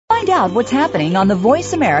Find out what's happening on the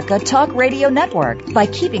Voice America Talk Radio Network by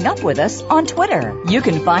keeping up with us on Twitter. You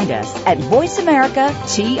can find us at Voice America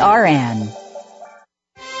TRN.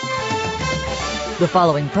 The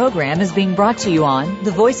following program is being brought to you on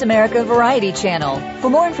the Voice America Variety Channel.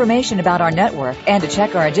 For more information about our network and to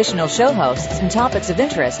check our additional show hosts and topics of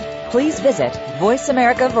interest, please visit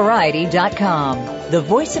VoiceAmericaVariety.com. The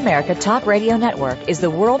Voice America Talk Radio Network is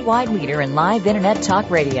the worldwide leader in live Internet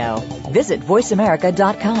talk radio. Visit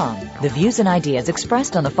VoiceAmerica.com. The views and ideas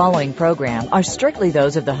expressed on the following program are strictly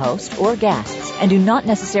those of the host or guests and do not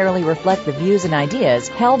necessarily reflect the views and ideas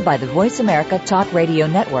held by the Voice America Talk Radio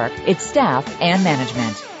Network, its staff, and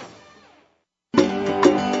management.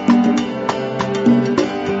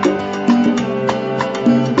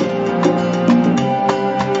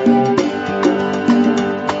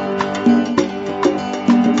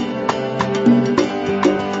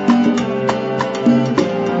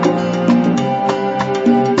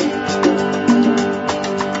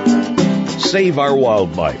 Save our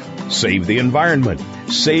wildlife, save the environment,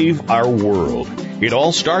 save our world. It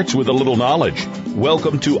all starts with a little knowledge.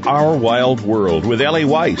 Welcome to Our Wild World with Ellie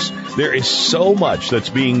Weiss. There is so much that's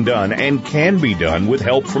being done and can be done with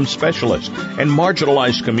help from specialists and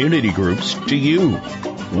marginalized community groups to you.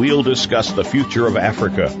 We'll discuss the future of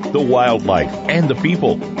Africa, the wildlife, and the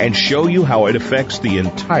people, and show you how it affects the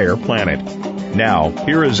entire planet. Now,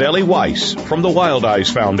 here is Ellie Weiss from the Wild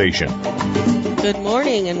Eyes Foundation. Good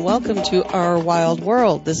morning and welcome to Our Wild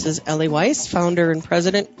World. This is Ellie Weiss, founder and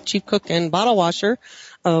president, chief cook, and bottle washer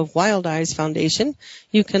of Wild Eyes Foundation.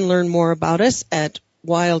 You can learn more about us at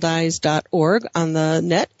wildeyes.org on the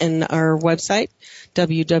net and our website,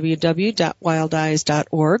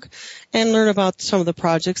 www.wildeyes.org, and learn about some of the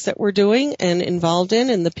projects that we're doing and involved in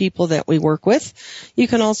and the people that we work with. You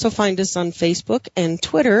can also find us on Facebook and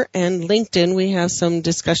Twitter and LinkedIn. We have some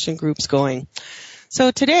discussion groups going. So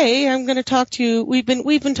today I'm going to talk to you. We've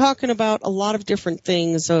been talking about a lot of different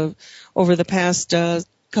things over the past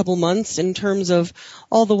couple months in terms of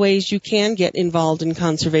all the ways you can get involved in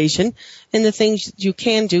conservation and the things you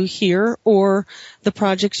can do here or the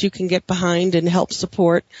projects you can get behind and help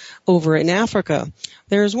support over in Africa.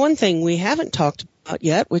 There's one thing we haven't talked about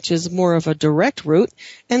yet, which is more of a direct route,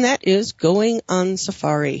 and that is going on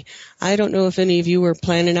safari. I don't know if any of you are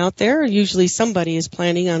planning out there. Usually somebody is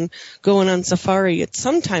planning on going on safari at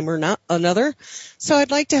some time or not another. So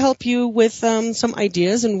I'd like to help you with some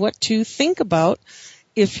ideas and what to think about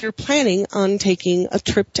if you're planning on taking a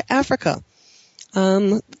trip to Africa.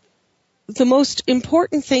 The most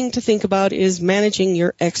important thing to think about is managing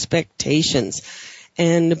your expectations.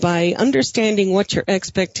 And by understanding what your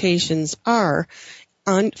expectations are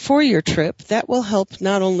for your trip, that will help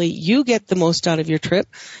not only you get the most out of your trip,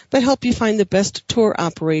 but help you find the best tour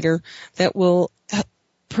operator that will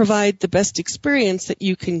provide the best experience that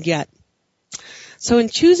you can get. So in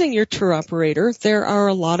choosing your tour operator, there are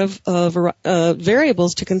a lot of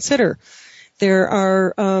variables to consider. There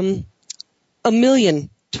are a million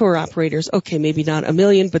tour operators. Okay, maybe not a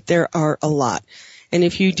million, but there are a lot. And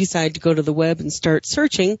if you decide to go to the web and start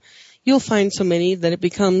searching, you'll find so many that it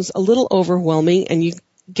becomes a little overwhelming and you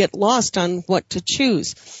get lost on what to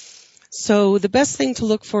choose. So the best thing to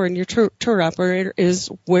look for in your tour operator is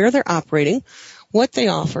where they're operating, what they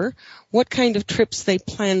offer, what kind of trips they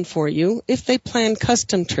plan for you, if they plan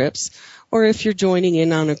custom trips, or if you're joining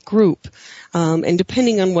in on a group. And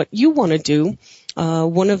depending on what you want to do,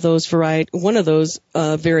 one of those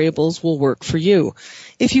variables will work for you.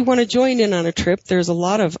 If you want to join in on a trip, there's a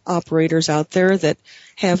lot of operators out there that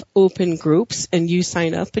have open groups, and you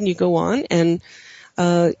sign up and you go on, and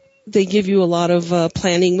they give you a lot of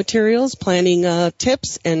planning materials, planning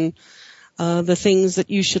tips, and the things that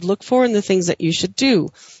you should look for and the things that you should do.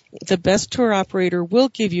 The best tour operator will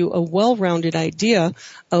give you a well-rounded idea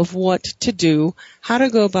of what to do, how to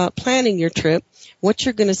go about planning your trip, what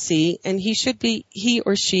you're going to see, and he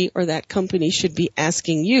or she or that company should be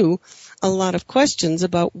asking you a lot of questions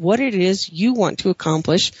about what it is you want to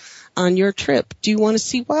accomplish on your trip. Do you want to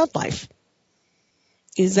see wildlife?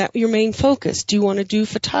 Is that your main focus? Do you want to do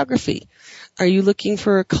photography? Are you looking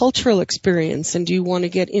for a cultural experience, and do you want to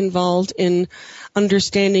get involved in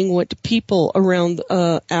understanding what people around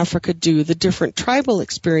Africa do, the different tribal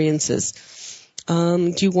experiences?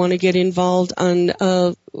 Do you want to get involved on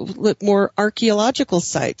more archaeological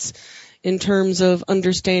sites in terms of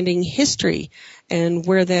understanding history and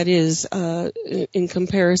where that is in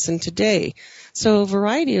comparison today? So a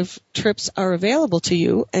variety of trips are available to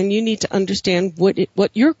you, and you need to understand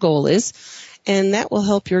what your goal is, and that will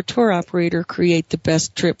help your tour operator create the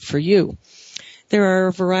best trip for you. There are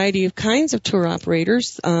a variety of kinds of tour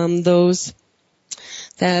operators, those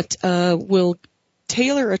that will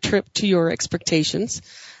tailor a trip to your expectations.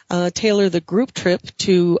 Tailor the group trip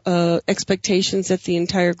to expectations that the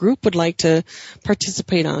entire group would like to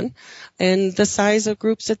participate on, and the size of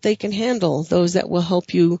groups that they can handle, those that will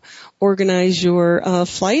help you organize your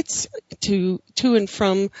flights to and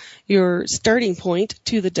from your starting point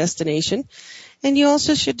to the destination. And you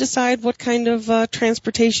also should decide what kind of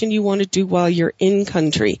transportation you want to do while you're in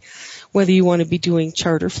country, whether you want to be doing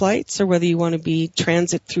charter flights or whether you want to be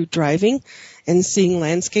transit through driving and seeing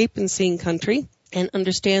landscape and seeing country, and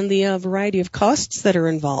understand the variety of costs that are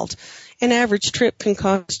involved. An average trip can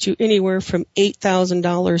cost you anywhere from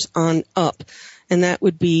 $8,000 on up, and that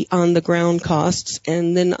would be on the ground costs,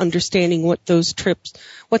 and then understanding what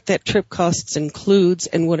that trip costs includes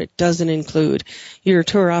and what it doesn't include. Your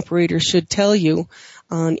tour operator should tell you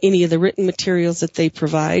on any of the written materials that they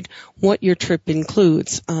provide what your trip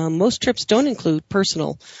includes. Most trips don't include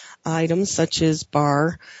personal items such as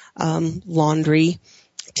bar, laundry,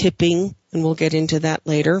 tipping, and we'll get into that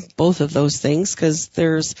later, both of those things, because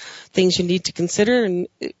there's things you need to consider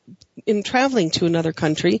in traveling to another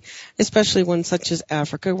country, especially one such as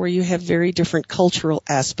Africa, where you have very different cultural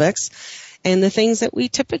aspects. And the things that we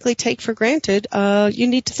typically take for granted, you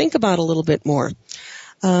need to think about a little bit more.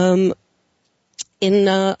 Another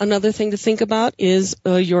thing to think about is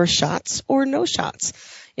your shots or no shots.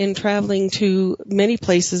 In traveling to many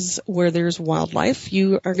places where there's wildlife,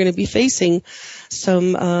 you are going to be facing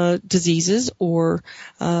some diseases or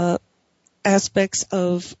aspects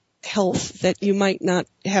of health that you might not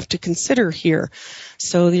have to consider here.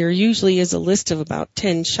 So there usually is a list of about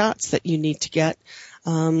 10 shots that you need to get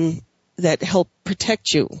that help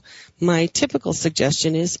protect you. My typical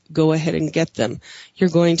suggestion is go ahead and get them. You're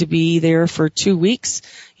going to be there for 2 weeks.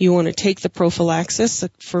 You want to take the prophylaxis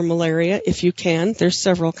for malaria if you can. There's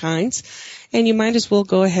several kinds. And you might as well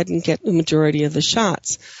go ahead and get the majority of the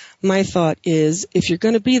shots. My thought is if you're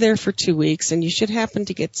going to be there for 2 weeks and you should happen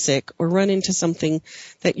to get sick or run into something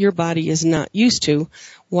that your body is not used to,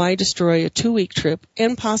 why destroy a 2-week trip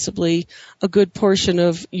and possibly a good portion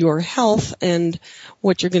of your health and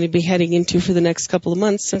what you're going to be heading into for the next couple of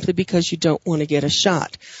months simply because you don't want to get a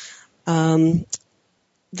shot?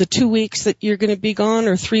 The 2 weeks that you're going to be gone,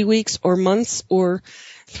 or 3 weeks or months or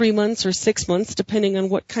 3 months or 6 months, depending on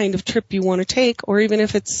what kind of trip you want to take, or even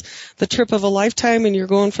if it's the trip of a lifetime and you're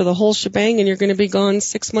going for the whole shebang and you're going to be gone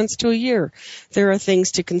 6 months to a year. There are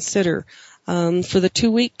things to consider. For the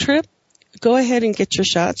 2-week trip, go ahead and get your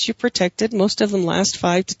shots. You're protected. Most of them last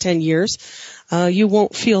 5 to 10 years. You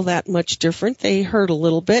won't feel that much different. They hurt a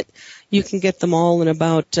little bit. You can get them all in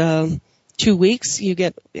about 2 weeks. You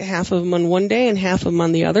get half of them on one day and half of them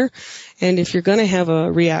on the other. And if you're going to have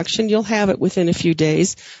a reaction, you'll have it within a few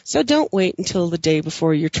days. So don't wait until the day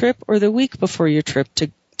before your trip or the week before your trip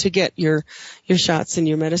to get your shots and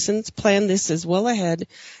your medicines. Plan this as well ahead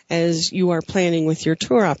as you are planning with your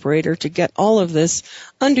tour operator to get all of this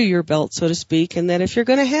under your belt, so to speak, and that if you're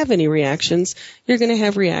going to have any reactions, you're going to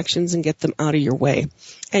have reactions and get them out of your way.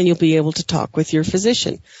 And you'll be able to talk with your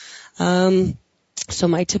physician. So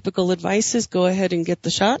my typical advice is go ahead and get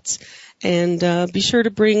the shots, and be sure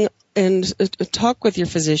to bring and talk with your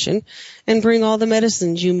physician and bring all the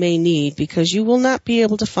medicines you may need, because you will not be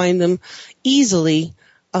able to find them easily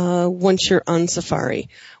once you're on safari.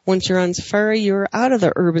 Once you're on safari, you're out of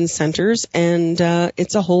the urban centers, and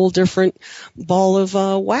it's a whole different ball of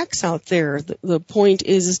wax out there. The point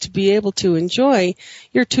is to be able to enjoy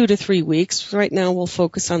your 2 to 3 weeks. Right now we'll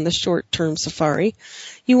focus on the short-term safari.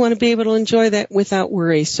 You want to be able to enjoy that without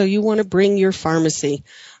worry, so you want to bring your pharmacy.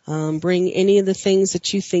 Bring any of the things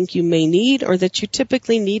that you think you may need or that you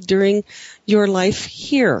typically need during your life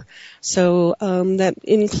here. So that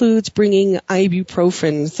includes bringing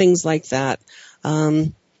ibuprofen, things like that.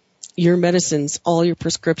 Your medicines, all your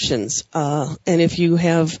prescriptions. And if you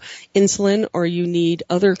have insulin or you need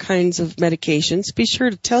other kinds of medications, be sure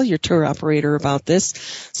to tell your tour operator about this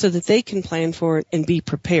so that they can plan for it and be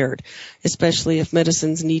prepared, especially if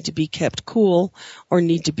medicines need to be kept cool or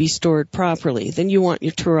need to be stored properly. Then you want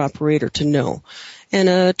your tour operator to know. And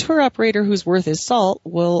a tour operator who's worth his salt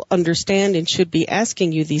will understand and should be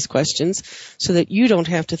asking you these questions so that you don't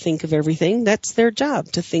have to think of everything. That's their job,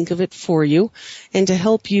 to think of it for you and to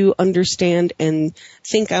help you understand and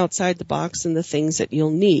think outside the box and the things that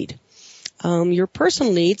you'll need. Your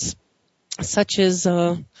personal needs, such as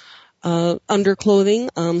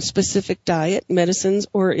underclothing, specific diet, medicines,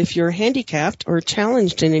 or if you're handicapped or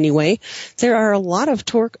challenged in any way, there are a lot of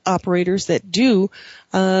tour operators that do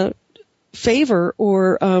favor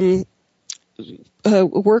or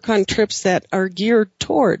work on trips that are geared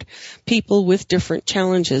toward people with different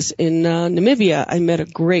challenges. In Namibia, I met a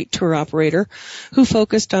great tour operator who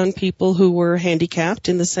focused on people who were handicapped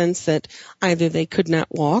in the sense that either they could not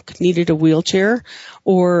walk, needed a wheelchair,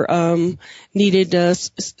 or needed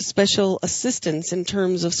special assistance in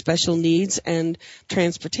terms of special needs and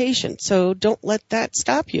transportation. So don't let that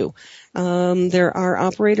stop you. There are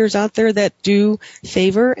operators out there that do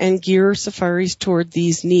favor and gear safaris toward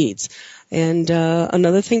these needs. And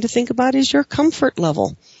another thing to think about is your comfort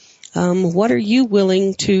level. What are you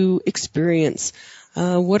willing to experience?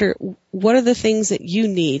 What are the things that you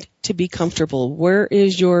need to be comfortable? Where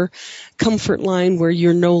is your comfort line where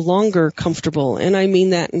you're no longer comfortable? And I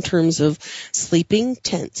mean that in terms of sleeping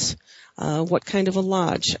tents. What kind of a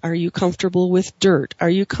lodge? Are you comfortable with dirt? Are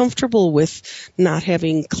you comfortable with not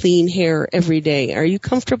having clean hair every day? Are you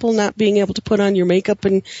comfortable not being able to put on your makeup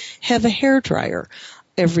and have a hair dryer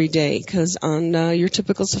every day? Because on your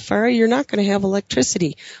typical safari, you're not going to have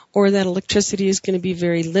electricity, or that electricity is going to be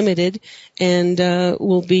very limited and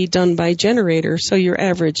will be done by generator. So your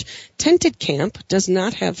average tented camp does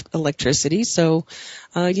not have electricity. So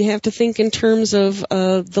you have to think in terms of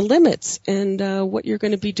the limits and what you're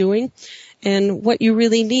going to be doing and what you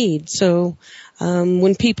really need. So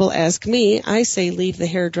when people ask me, I say leave the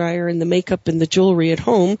hair dryer and the makeup and the jewelry at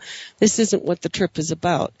home. This isn't what the trip is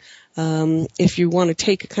about. If you want to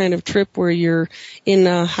take a kind of trip where you're in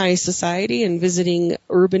high society and visiting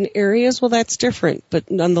urban areas, well, that's different. But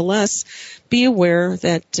nonetheless, be aware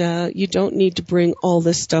that you don't need to bring all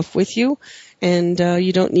this stuff with you, and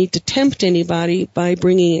you don't need to tempt anybody by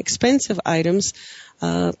bringing expensive items,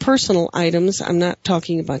 personal items. I'm not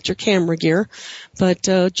talking about your camera gear, but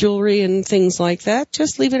jewelry and things like that.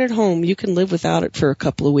 Just leave it at home. You can live without it for a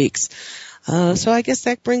couple of weeks. So I guess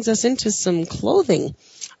that brings us into some clothing.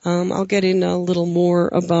 I'll get in a little more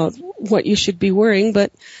about what you should be wearing,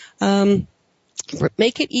 but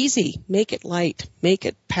make it easy, make it light, make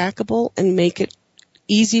it packable, and make it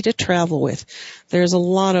easy to travel with. There's a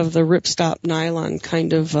lot of the ripstop nylon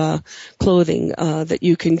kind of clothing that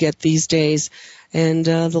you can get these days. And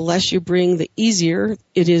the less you bring, the easier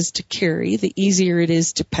it is to carry, the easier it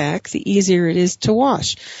is to pack, the easier it is to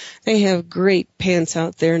wash. They have great pants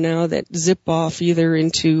out there now that zip off either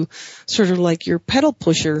into sort of like your pedal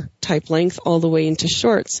pusher type length all the way into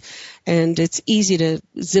shorts. And it's easy to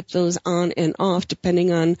zip those on and off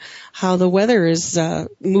depending on how the weather is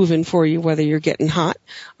moving for you, whether you're getting hot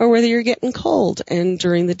or whether you're getting cold and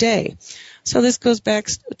during the day. So this goes back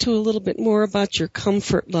to a little bit more about your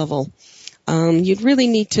comfort level. You'd really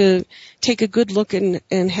need to take a good look and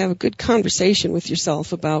have a good conversation with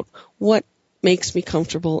yourself about what makes me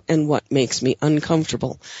comfortable and what makes me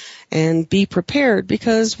uncomfortable. And be prepared,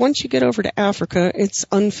 because once you get over to Africa, it's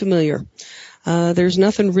unfamiliar. There's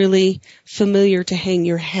nothing really familiar to hang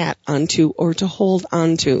your hat onto or to hold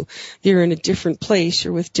onto. You're in a different place.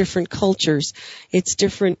 You're with different cultures. It's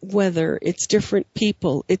different weather. It's different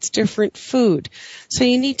people. It's different food. So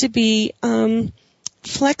you need to be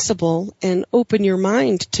flexible and open your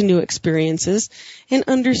mind to new experiences and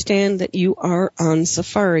understand that you are on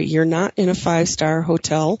safari. You're not in a 5-star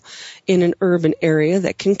hotel in an urban area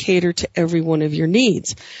that can cater to every one of your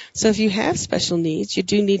needs. So if you have special needs, you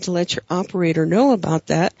do need to let your operator know about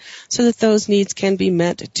that so that those needs can be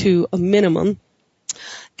met to a minimum,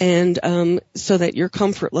 and so that your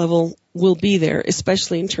comfort level will be there,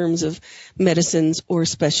 especially in terms of medicines or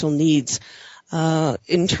special needs.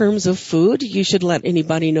 In terms of food, you should let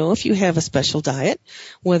anybody know if you have a special diet,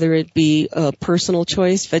 whether it be a personal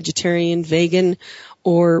choice, vegetarian, vegan,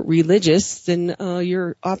 or religious, then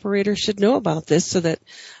your operator should know about this so that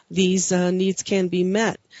these needs can be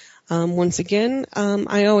met. Once again,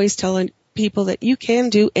 I always tell people that you can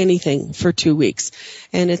do anything for 2 weeks,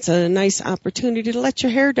 and it's a nice opportunity to let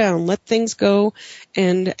your hair down, let things go,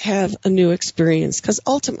 and have a new experience, because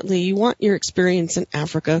ultimately you want your experience in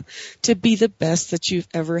Africa to be the best that you've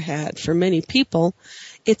ever had. For many people,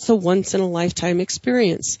 it's a once-in-a-lifetime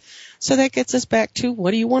experience. So that gets us back to,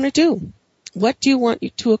 what do you want to do? What do you want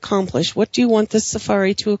to accomplish? What do you want this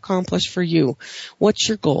safari to accomplish for you? What's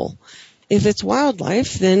your goal? If it's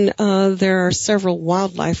wildlife, then there are several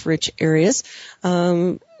wildlife-rich areas,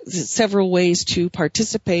 several ways to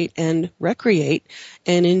participate and recreate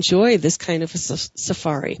and enjoy this kind of a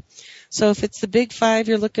safari. So if it's the big 5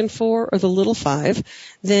 you're looking for or the little 5,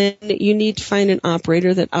 then you need to find an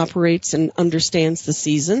operator that operates and understands the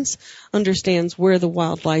seasons, understands where the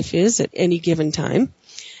wildlife is at any given time,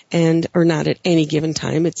 or not at any given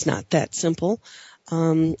time. It's not that simple.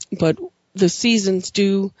 But the seasons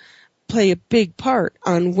do play a big part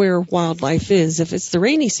on where wildlife is. If it's the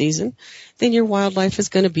rainy season, then your wildlife is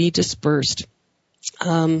going to be dispersed.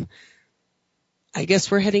 I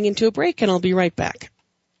guess we're heading into a break, and I'll be right back.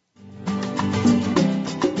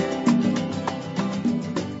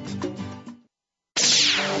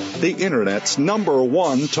 The Internet's number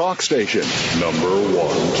one talk station. Number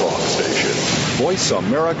one talk station.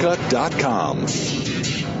 VoiceAmerica.com.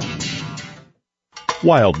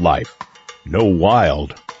 Wildlife. No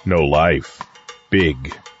wild, no life.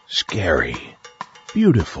 Big, scary,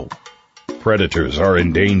 beautiful. Predators are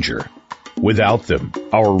in danger. Without them,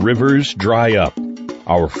 our rivers dry up.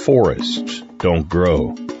 Our forests don't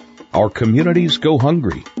grow. Our communities go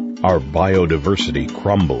hungry. Our biodiversity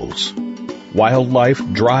crumbles. Wildlife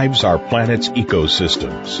drives our planet's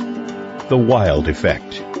ecosystems. The Wild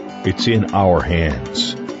Effect. It's in our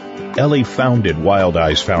hands. Ellie founded Wild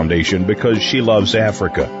Eyes Foundation because she loves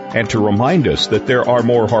Africa and to remind us that there are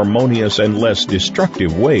more harmonious and less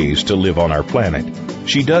destructive ways to live on our planet.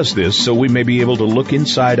 She does this so we may be able to look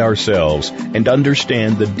inside ourselves and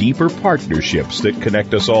understand the deeper partnerships that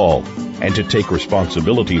connect us all, and to take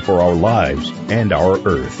responsibility for our lives and our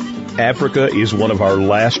Earth. Africa is one of our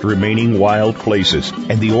last remaining wild places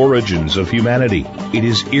and the origins of humanity. It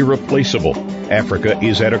is irreplaceable. Africa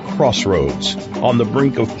is at a crossroads, on the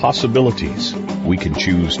brink of possibilities. We can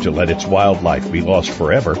choose to let its wildlife be lost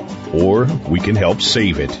forever, or we can help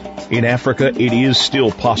save it. In Africa, it is still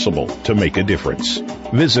possible to make a difference.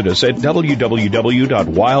 Visit us at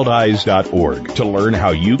www.wildeyes.org to learn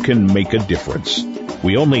how you can make a difference.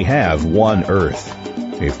 We only have one Earth.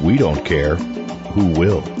 If we don't care, who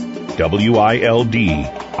will? WILDIZE.org.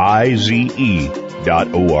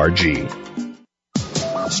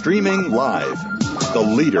 Streaming live. The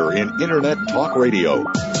leader in Internet talk radio.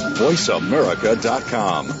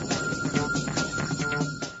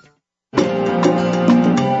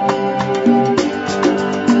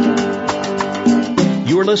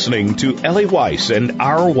 You're listening to Ellie Weiss and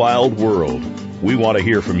Our Wild World. We want to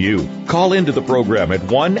hear from you. Call into the program at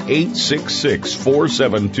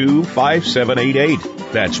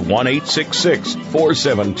 1-866-472-5788. That's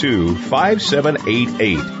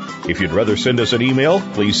 1-866-472-5788. If you'd rather send us an email,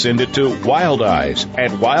 please send it to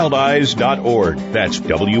wildeyes@wildeyes.org. That's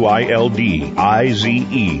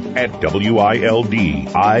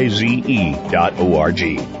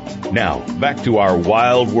WILDIZE@WILDIZE.org. Now, back to our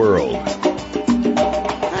wild world.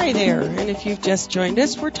 Hi there, and if you've just joined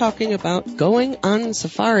us, we're talking about going on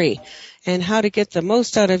safari and how to get the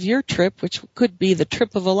most out of your trip, which could be the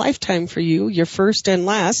trip of a lifetime for you, your first and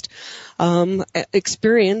last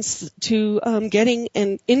experience to getting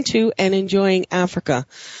into and enjoying Africa.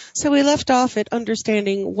 So we left off at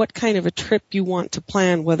understanding what kind of a trip you want to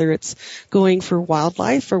plan, whether it's going for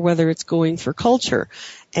wildlife or whether it's going for culture,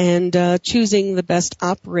 and choosing the best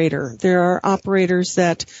operator. There are operators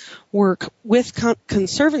that work with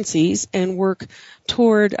conservancies and work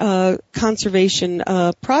toward conservation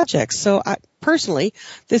projects. So personally,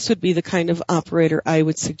 this would be the kind of operator I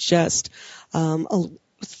would suggest.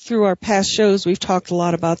 Through our past shows, we've talked a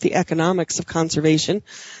lot about the economics of conservation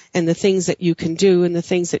and the things that you can do and the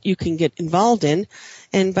things that you can get involved in.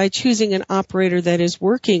 And by choosing an operator that is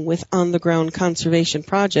working with on-the-ground conservation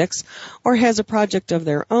projects or has a project of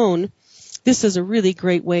their own, this is a really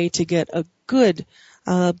great way to get a good,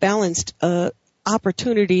 balanced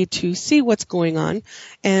opportunity to see what's going on.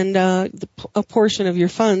 And a portion of your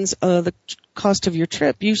funds, the cost of your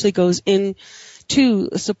trip, usually goes into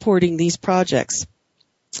supporting these projects.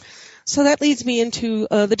 So that leads me into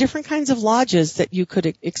the different kinds of lodges that you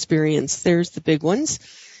could experience. There's the big ones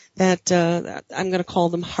that I'm going to call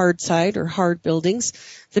them hard side or hard buildings.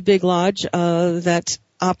 The big lodge that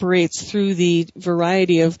operates through the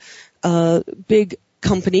variety of big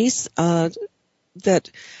companies that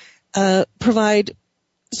provide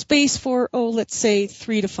space for, let's say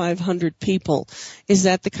 300 to 500 people. Is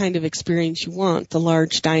that the kind of experience you want? The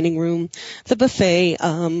large dining room, the buffet,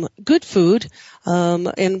 good food,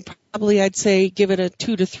 and probably I'd say give it a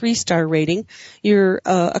 2 to 3 star rating. Your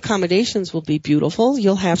accommodations will be beautiful.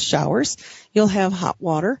 You'll have showers. You'll have hot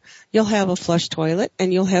water. You'll have a flush toilet,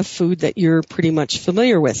 and you'll have food that you're pretty much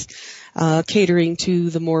familiar with, catering to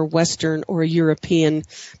the more Western or European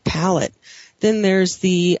palate. Then there's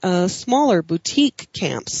the smaller boutique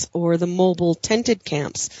camps or the mobile tented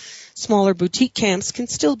camps. Smaller boutique camps can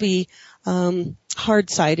still be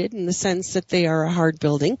hard-sided in the sense that they are a hard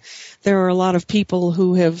building. There are a lot of people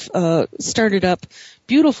who have started up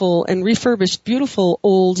beautiful and refurbished beautiful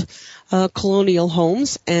old colonial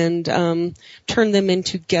homes and turned them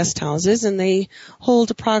into guest houses, and they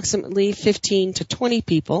hold approximately 15 to 20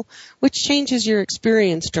 people, which changes your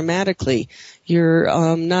experience dramatically.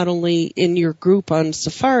 You're not only in your group on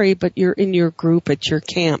safari, but you're in your group at your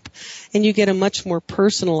camp, and you get a much more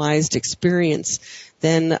personalized experience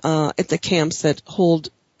than at the camps that hold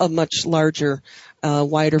a much larger,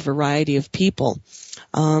 wider variety of people.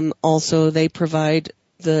 Also, they provide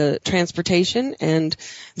the transportation and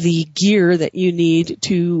the gear that you need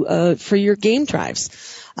to for your game drives.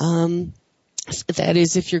 That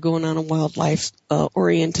is, if you're going on a wildlife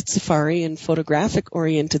oriented safari and photographic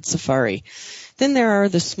oriented safari. Then there are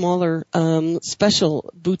the smaller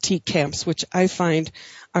special boutique camps, which I find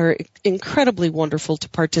are incredibly wonderful to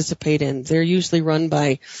participate in. They're usually run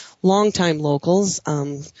by longtime locals,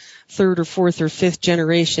 third or fourth or fifth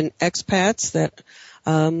generation expats that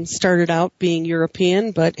started out being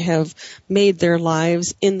European but have made their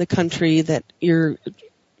lives in the country that you're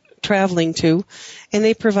traveling to, and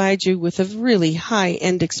they provide you with a really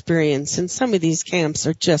high-end experience. And some of these camps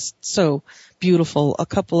are just so beautiful. A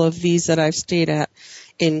couple of these that I've stayed at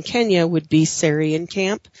in Kenya would be Sarian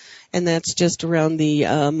Camp, and that's just around the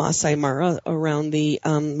Masai Mara, around the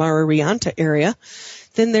Mara Rianta area.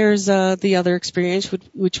 Then there's the other experience,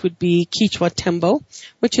 which would be Kichwa Tembo,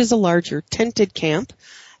 which is a larger tented camp.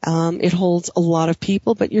 It holds a lot of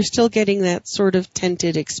people, but you're still getting that sort of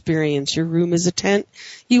tented experience. Your room is a tent.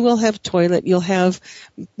 You will have toilet. You'll have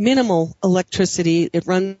minimal electricity. It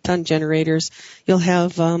runs on generators. You'll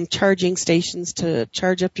have charging stations to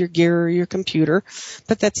charge up your gear or your computer,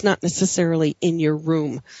 but that's not necessarily in your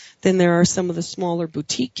room. Then there are some of the smaller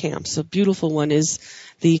boutique camps. A beautiful one is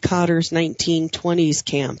the Cotter's 1920s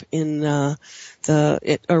camp in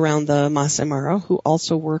around the Masai Mara, who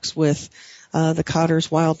also works with the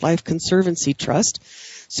Cotter's Wildlife Conservancy Trust.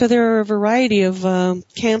 So there are a variety of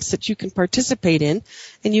camps that you can participate in,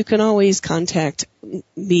 and you can always contact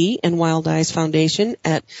me and Wild Eyes Foundation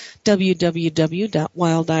at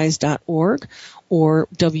www.wildeyes.org or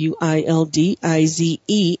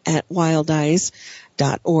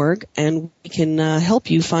wildize@wildeyes.org, and we can help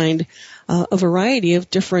you find a variety of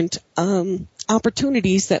different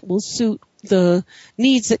opportunities that will suit the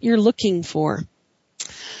needs that you're looking for.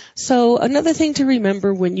 So another thing to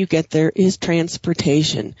remember when you get there is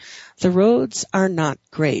transportation. The roads are not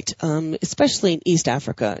great, especially in East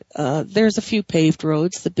Africa. There's a few paved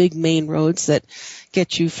roads, the big main roads that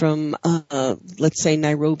get you from, let's say,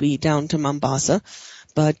 Nairobi down to Mombasa.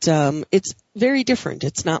 But it's very different.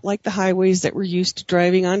 It's not like the highways that we're used to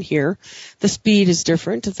driving on here. The speed is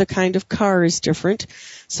different. The kind of car is different.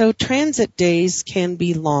 So transit days can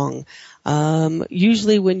be long.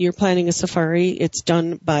 Usually when you're planning a safari, it's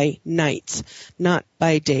done by nights, not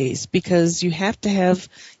by days, because you have to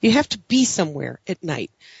be somewhere at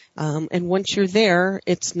night. And once you're there,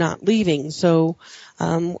 it's not leaving. So,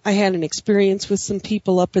 I had an experience with some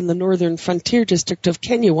people up in the northern frontier district of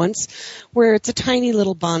Kenya once, where it's a tiny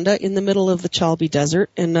little banda in the middle of the Chalbi Desert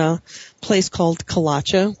in a place called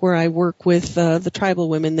Kalacha, where I work with, the tribal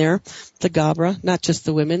women there, the Gabra, not just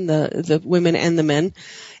the women, the women and the men.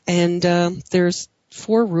 And, there's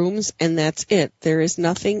 4 rooms and that's it. There is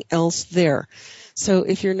nothing else there. So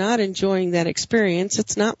if you're not enjoying that experience,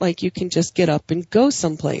 it's not like you can just get up and go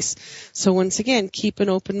someplace. So once again, keep an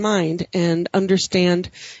open mind and understand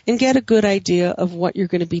and get a good idea of what you're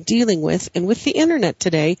going to be dealing with. And with the internet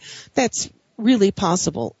today, that's really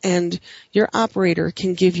possible. And your operator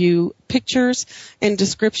can give you pictures and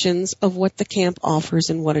descriptions of what the camp offers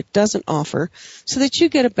and what it doesn't offer, so that you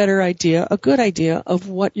get a better idea, a good idea of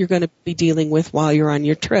what you're going to be dealing with while you're on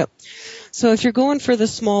your trip. So if you're going for the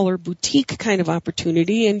smaller boutique kind of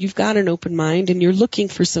opportunity and you've got an open mind and you're looking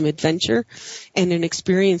for some adventure and an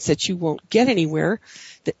experience that you won't get anywhere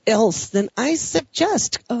else, then I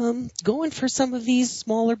suggest going for some of these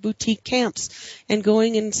smaller boutique camps and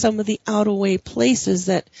going in some of the out-of-way places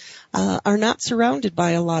that are not surrounded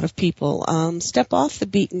by a lot of people. Step off the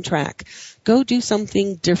beaten track. Go do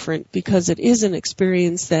something different, because it is an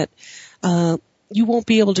experience that you won't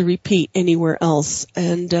be able to repeat anywhere else.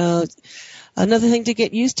 And another thing to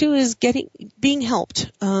get used to is being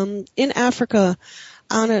helped. In Africa,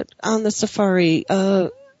 on the safari,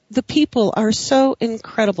 the people are so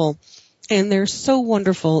incredible and they're so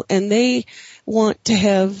wonderful, and they want to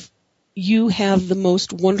have you have the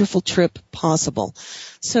most wonderful trip possible.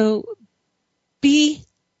 So be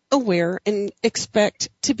aware and expect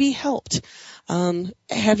to be helped.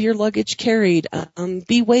 Have your luggage carried,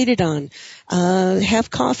 be waited on, have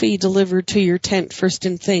coffee delivered to your tent first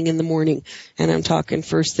thing in the morning. And I'm talking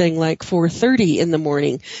first thing like 4:30 in the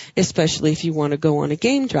morning, especially if you want to go on a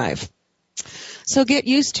game drive. So get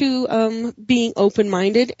used to being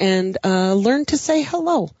open-minded and learn to say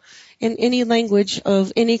hello in any language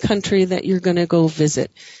of any country that you're going to go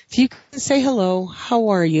visit. If you can say hello, how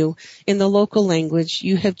are you, in the local language,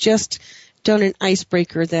 you have just done an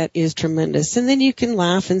icebreaker that is tremendous. And then you can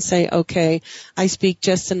laugh and say, okay, I speak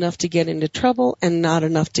just enough to get into trouble and not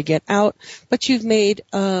enough to get out, but you've made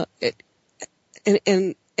an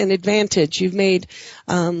advantage. You've made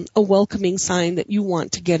a welcoming sign that you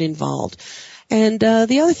want to get involved. And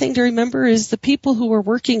the other thing to remember is the people who are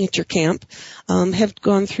working at your camp have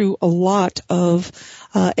gone through a lot of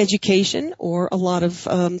education or a lot of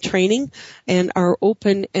training and are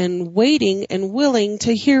open and waiting and willing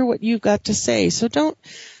to hear what you've got to say. So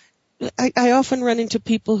I often run into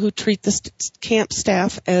people who treat the camp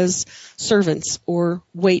staff as servants or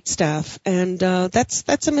wait staff, and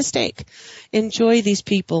that's a mistake. Enjoy these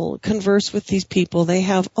people, converse with these people. They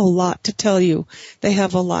have a lot to tell you. They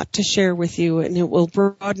have a lot to share with you, and it will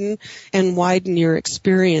broaden and widen your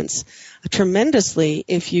experience tremendously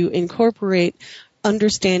if you incorporate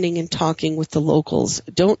understanding and talking with the locals.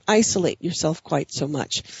 Don't isolate yourself quite so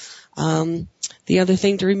much. The other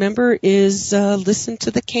thing to remember is listen to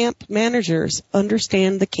the camp managers,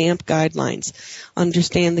 understand the camp guidelines,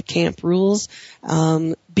 understand the camp rules,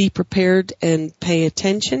 be prepared and pay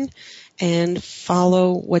attention, and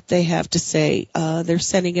follow what they have to say. They're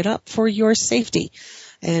setting it up for your safety.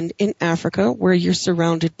 And in Africa, where you're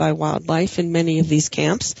surrounded by wildlife in many of these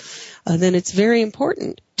camps, then it's very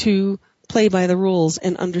important to play by the rules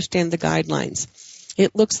and understand the guidelines.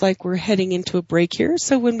 It looks like we're heading into a break here,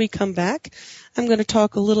 so when we come back, I'm going to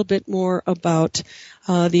talk a little bit more about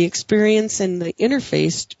the experience and the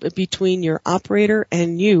interface between your operator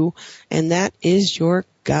and you, and that is your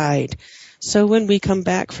guide. So when we come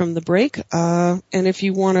back from the break, and if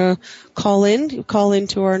you want to call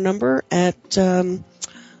into our number at,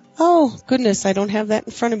 oh goodness, I don't have that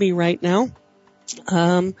in front of me right now.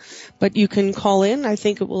 But you can call in. I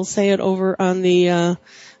think it will say it over on the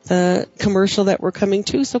commercial that we're coming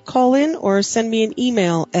to. So call in or send me an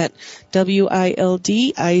email at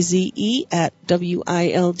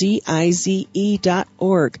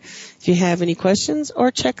wildize@wildize.org. If you have any questions, or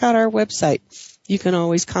check out our website. You can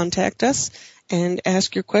always contact us and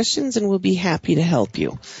ask your questions, and we'll be happy to help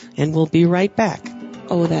you. And we'll be right back.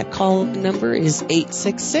 Oh, that call number is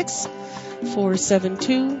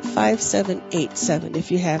 866-472-5787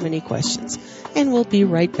 if you have any questions. And we'll be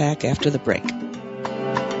right back after the break.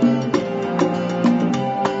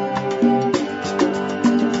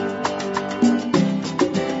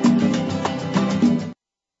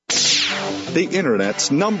 The Internet's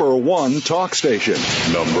 #1 talk station.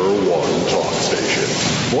 #1 talk station.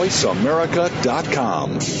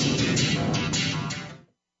 VoiceAmerica.com.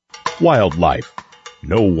 Wildlife.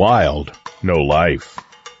 No wild, no life.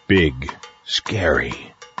 Big, scary,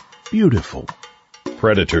 beautiful.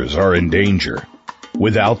 Predators are in danger.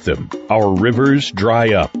 Without them, our rivers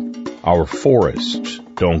dry up. Our forests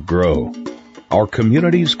don't grow. Our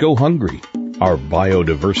communities go hungry. Our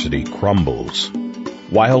biodiversity crumbles.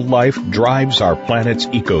 Wildlife drives our planet's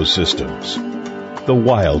ecosystems. The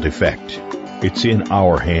Wild Effect. It's in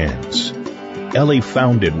our hands. Ellie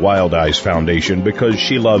founded Wild Eyes Foundation because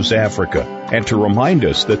she loves Africa, and to remind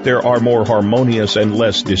us that there are more harmonious and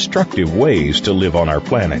less destructive ways to live on our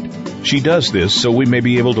planet. She does this so we may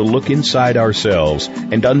be able to look inside ourselves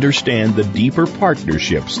and understand the deeper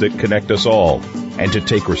partnerships that connect us all, and to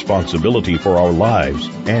take responsibility for our lives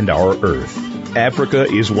and our Earth. Africa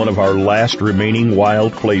is one of our last remaining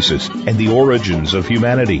wild places and the origins of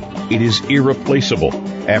humanity. It is irreplaceable.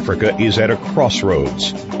 Africa is at a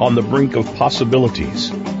crossroads, on the brink of possibilities.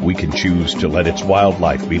 We can choose to let its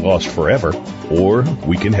wildlife be lost forever, or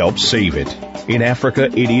we can help save it. In Africa,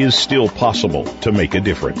 it is still possible to make a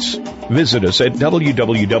difference. Visit us at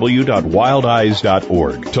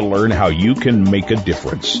www.wildize.org to learn how you can make a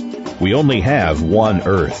difference. We only have one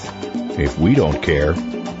Earth. If we don't care,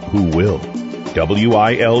 who will?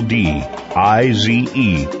 WILDIZE.org.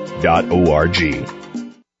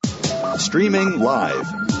 Streaming live.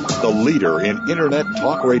 The leader in Internet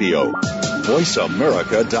talk radio.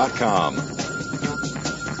 VoiceAmerica.com.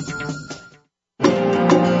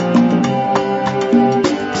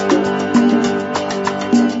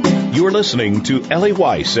 You're listening to Ellie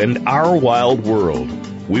Weiss and Our Wild World.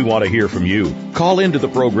 We want to hear from you. Call into the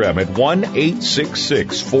program at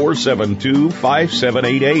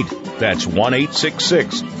 1-866-472-5788. That's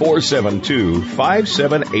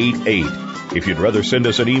 1-866-472-5788. If you'd rather send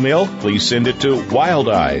us an email, please send it to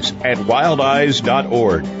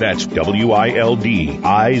wildeyes@wildeyes.org. That's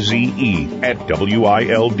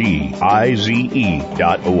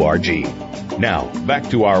WILDIZE@WILDIZE.org. Now, back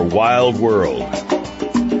to our wild world.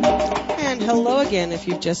 And hello again. If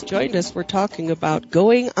you've just joined us, we're talking about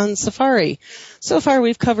going on safari. So far,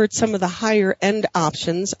 we've covered some of the higher end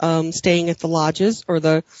options, staying at the lodges or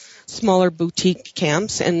the smaller boutique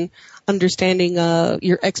camps, and understanding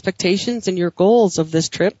your expectations and your goals of this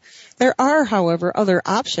trip. There are, however, other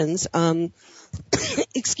options, that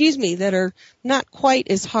are not quite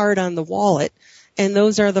as hard on the wallet, and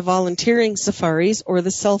those are the volunteering safaris or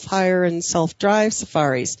the self-hire and self-drive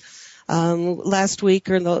safaris. Last week,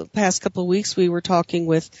 or in the past couple of weeks, we were talking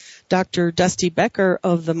with Dr. Dusty Becker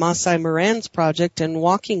of the Maasai Morans Project and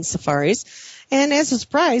Walking Safaris. And as a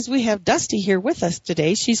surprise, we have Dusty here with us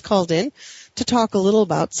today. She's called in to talk a little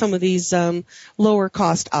about some of these lower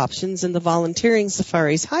cost options in the volunteering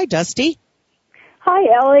safaris. Hi, Dusty.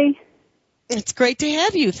 Hi, Ellie. It's great to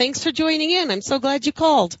have you. Thanks for joining in. I'm so glad you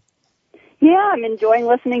called. Yeah, I'm enjoying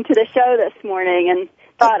listening to the show this morning, and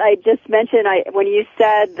thought I'd just mention when you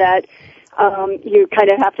said that you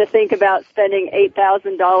kind of have to think about spending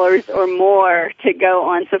 $8,000 or more to go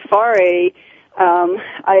on safari.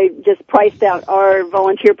 I just priced out our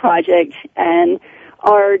volunteer project, and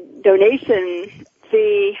our donation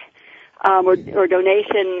fee or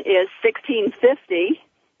donation is $1,650,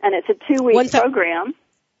 and it's a 2-week program.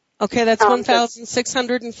 Okay, that's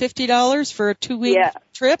 $1,650 for a 2-week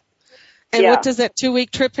trip. And what does that 2-week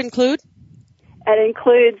trip include? It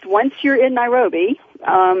includes, once you're in Nairobi,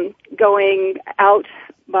 going out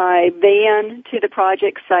by van to the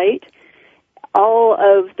project site, all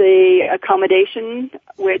of the accommodation,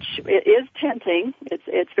 which is tenting.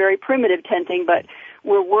 It's very primitive tenting, but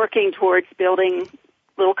we're working towards building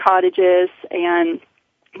little cottages, and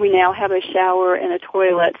we now have a shower and a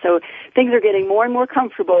toilet, so things are getting more and more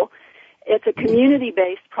comfortable. It's a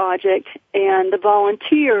community-based project, and the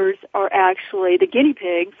volunteers are actually the guinea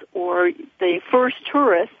pigs or the first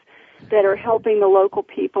tourists that are helping the local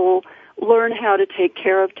people learn how to take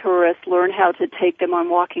care of tourists, learn how to take them on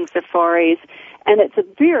walking safaris. And it's a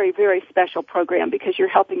very, very special program because you're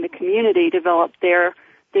helping the community develop their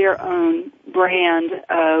own brand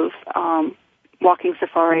of walking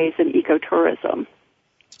safaris and ecotourism.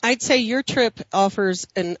 I'd say your trip offers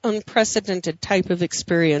an unprecedented type of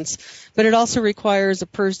experience, but it also requires a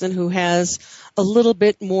person who has a little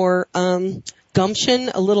bit more gumption,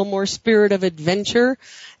 a little more spirit of adventure,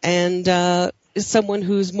 and is someone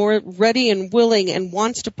who's more ready and willing and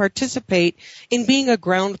wants to participate in being a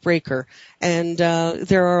groundbreaker. And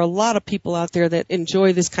there are a lot of people out there that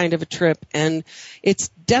enjoy this kind of a trip, and it's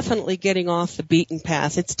definitely getting off the beaten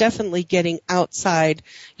path. It's definitely getting outside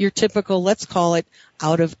your typical, let's call it,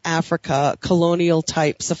 out of Africa, colonial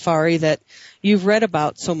type safari that you've read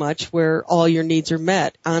about so much, where all your needs are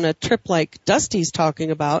met. On a trip like Dusty's talking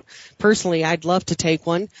about, personally, I'd love to take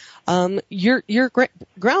one. You're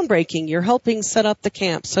groundbreaking. You're helping set up the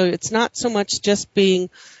camp. So it's not so much just being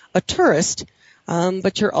a tourist,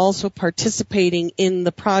 but you're also participating in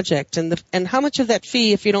the project. And how much of that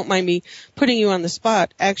fee, if you don't mind me putting you on the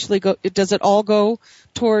spot, actually does it all go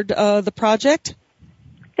toward the project?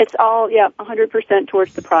 It's all, 100%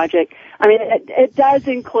 towards the project. I mean, it does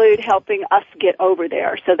include helping us get over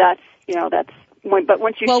there. So that's one, but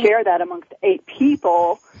once you share that amongst 8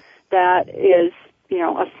 people, that is,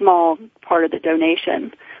 a small part of the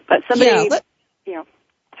donation. But somebody, has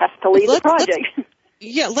to lead the project.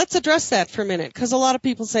 Let's address that for a minute, because a lot of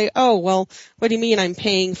people say, oh, well, what do you mean I'm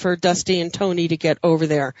paying for Dusty and Tony to get over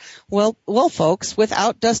there? Well, folks,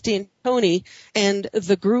 without Dusty and Tony and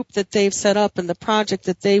the group that they've set up and the project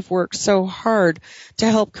that they've worked so hard to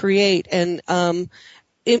help create and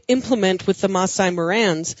implement with the Maasai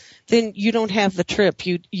Morans, then you don't have the trip.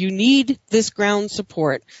 You need this ground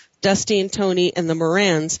support, Dusty and Tony and the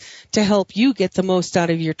Morans, to help you get the most out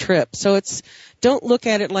of your trip. So don't look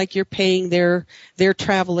at it like you're paying their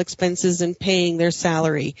travel expenses and paying their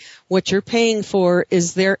salary. What you're paying for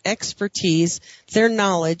is their expertise, their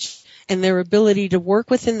knowledge, and their ability to work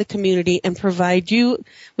within the community and provide you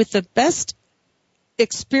with the best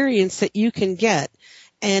experience that you can get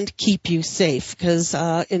and keep you safe. Because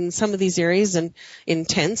in some of these areas and in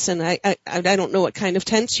tents, and I don't know what kind of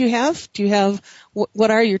tents you have. Do you have,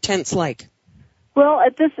 what are your tents like? Well,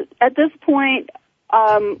 at this point,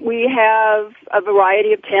 We have a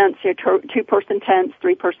variety of tents, two-person tents,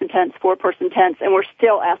 three-person tents, four-person tents, and we're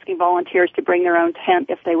still asking volunteers to bring their own tent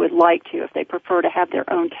if they would like to, if they prefer to have their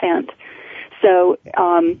own tent. So,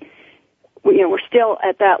 we're still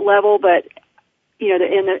at that level, but, in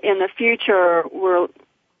the future, we're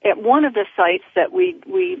at one of the sites that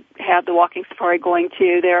we have the walking safari going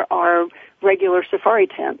to, there are regular safari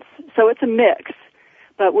tents. So it's a mix.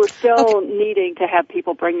 But we're still needing to have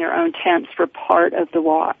people bring their own tents for part of the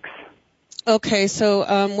walks. Okay,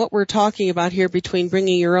 so what we're talking about here between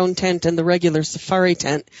bringing your own tent and the regular safari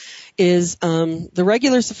tent is the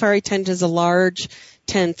regular safari tent is a large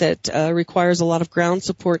tent that requires a lot of ground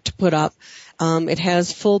support to put up. It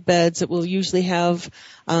has full beds. It will usually have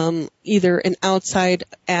either an outside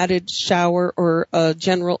added shower or a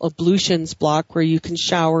general ablutions block where you can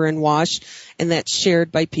shower and wash, and that's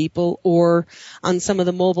shared by people, or on some of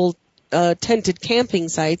the mobile tented camping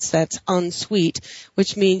sites, that's en suite,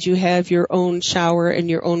 which means you have your own shower and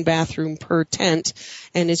your own bathroom per tent,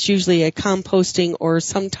 and it's usually a composting or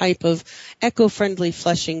some type of eco-friendly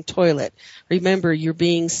flushing toilet. Remember, you're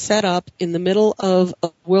being set up in the middle of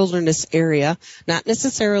a wilderness area, not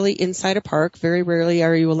necessarily inside a park. Very rarely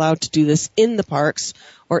are you allowed to do this in the parks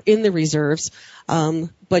or in the reserves,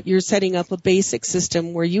 but you're setting up a basic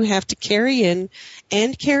system where you have to carry in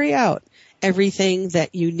and carry out everything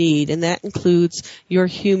that you need, and that includes your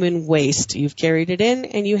human waste. You've carried it in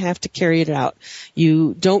and you have to carry it out.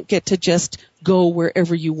 You don't get to just go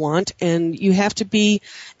wherever you want, and you have to be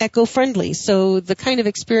eco-friendly. So the kind of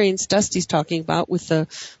experience Dusty's talking about with the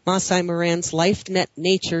Masai Maran's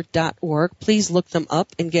lifenetnature.org, please look them up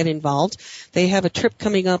and get involved. They have a trip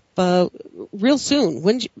coming up real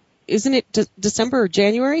soon. Isn't it December or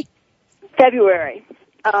January? February.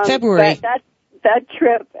 February. That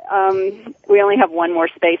trip, we only have one more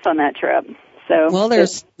space on that trip. So well,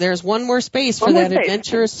 there's one more space for that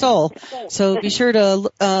adventurous soul. So be sure to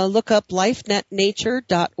look up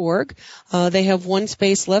lifenetnature.org. They have one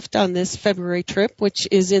space left on this February trip, which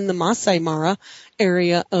is in the Masai Mara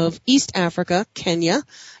area of East Africa, Kenya.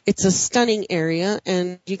 It's a stunning area,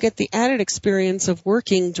 and you get the added experience of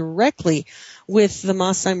working directly with the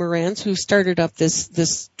Masai Marans who started up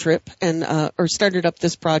this trip and or started up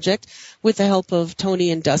this project with the help of Tony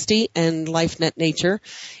and Dusty and LifeNet Nature.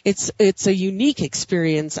 It's a unique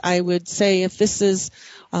experience. I would say if this is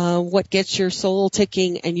what gets your soul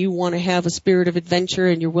ticking and you want to have a spirit of adventure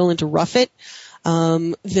and you're willing to rough it,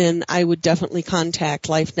 then I would definitely contact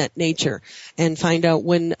LifeNet Nature and find out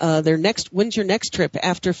when's your next trip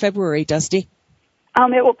after February, Dusty?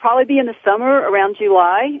 It will probably be in the summer around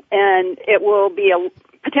July, and it will be a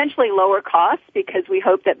potentially lower cost because we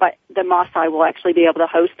hope that the Maasai will actually be able to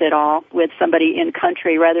host it all with somebody in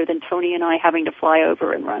country rather than Tony and I having to fly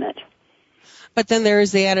over and run it. But then there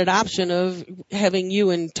is the added option of having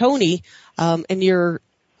you and Tony and your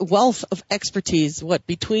wealth of expertise.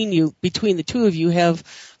 Between the two of you have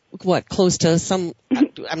close to some,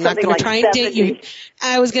 I'm not going to try and date you.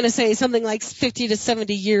 I was going to say something like 50 to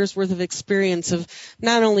 70 years worth of experience of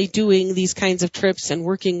not only doing these kinds of trips and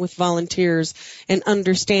working with volunteers and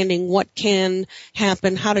understanding what can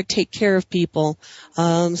happen, how to take care of people.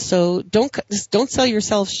 So don't sell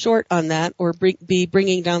yourself short on that or be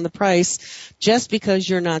bringing down the price just because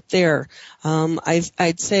you're not there.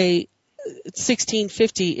 I'd say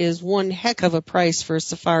 $1,650 is one heck of a price for a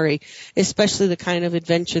safari, especially the kind of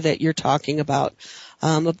adventure that you're talking about.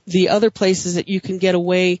 The other places that you can get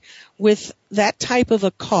away with that type of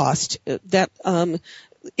a cost, that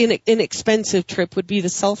inexpensive trip would be the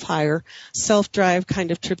self-hire, self-drive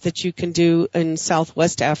kind of trip that you can do in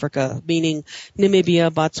Southwest Africa, meaning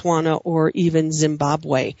Namibia, Botswana, or even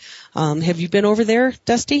Zimbabwe. Have you been over there,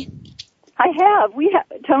 Dusty? I have.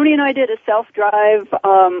 Tony and I did a self-drive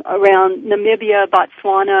around Namibia,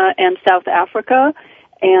 Botswana, and South Africa,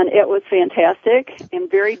 and it was fantastic and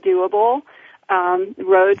very doable. The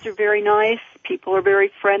roads are very nice. People are very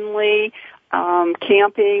friendly.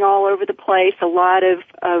 Camping all over the place. A lot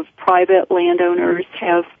of private landowners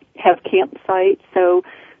have campsites, so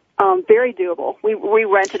very doable. We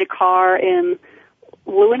rented a car in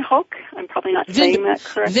Windhoek. I'm probably not saying that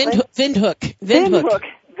correctly.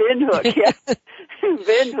 Windhoek, yes.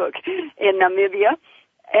 Windhoek in Namibia,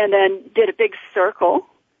 and then did a big circle,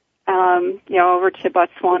 over to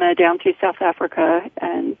Botswana, down to South Africa,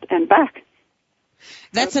 and back.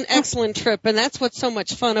 That's an excellent trip, and that's what's so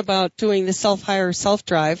much fun about doing the self-hire,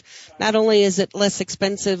 self-drive. Not only is it less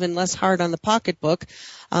expensive and less hard on the pocketbook,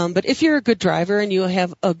 but if you're a good driver and you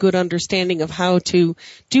have a good understanding of how to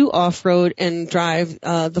do off-road and drive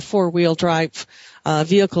the four-wheel drive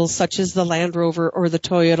vehicles such as the Land Rover or the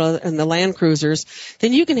Toyota and the Land Cruisers,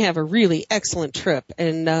 then you can have a really excellent trip.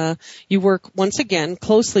 And you work, once again,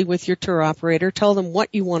 closely with your tour operator. Tell them what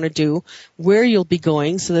you want to do, where you'll be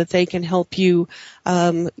going, so that they can help you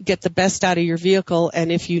get the best out of your vehicle,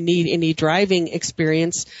 and if you need any driving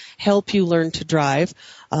experience, help you learn to drive.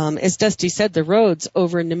 As Dusty said, the roads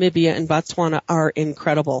over in Namibia and Botswana are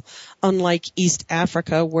incredible. Unlike East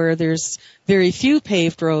Africa, where there's very few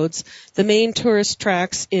paved roads, the main tourist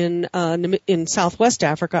tracks in Southwest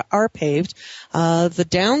Africa are paved. The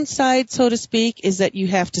downside, so to speak, is that you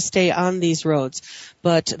have to stay on these roads.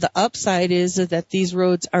 But the upside is that these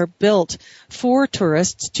roads are built for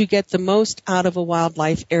tourists to get the most out of a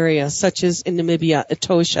wildlife area, such as in Namibia,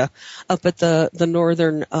 Etosha, up at the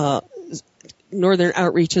northern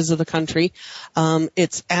outreaches of the country.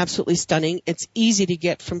 It's absolutely stunning. It's easy to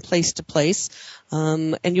get from place to place.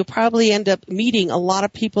 And you'll probably end up meeting a lot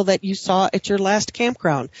of people that you saw at your last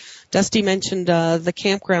campground. Dusty mentioned the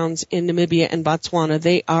campgrounds in Namibia and Botswana.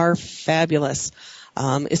 They are fabulous,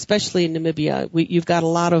 especially in Namibia. You've got a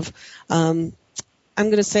lot of, I'm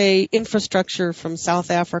going to say, infrastructure from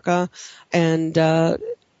South Africa and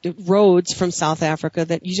roads from South Africa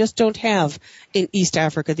that you just don't have in East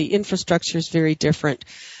Africa. The infrastructure is very different.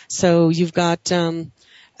 So you've got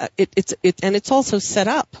it's also set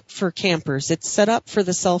up for campers. It's set up for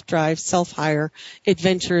the self-drive, self-hire,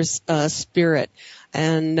 adventurous spirit.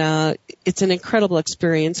 And it's an incredible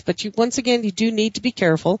experience. But once again, you do need to be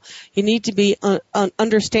careful. You need to be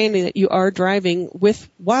understanding that you are driving with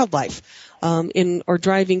wildlife. Or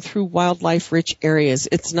driving through wildlife-rich areas.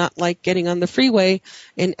 It's not like getting on the freeway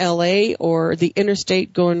in LA or the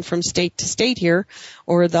interstate going from state to state here,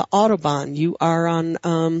 or the Autobahn. You are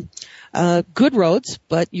on good roads,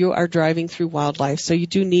 but you are driving through wildlife. So you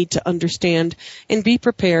do need to understand and be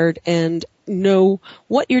prepared and know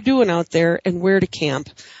what you're doing out there and where to camp.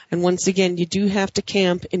 And once again, you do have to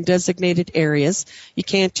camp in designated areas. You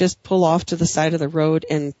can't just pull off to the side of the road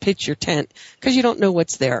and pitch your tent because you don't know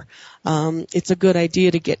what's there. It's a good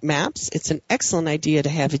idea to get maps. It's an excellent idea to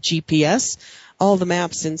have a GPS. All the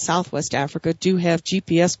maps in Southwest Africa do have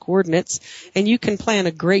GPS coordinates, and you can plan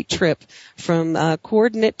a great trip from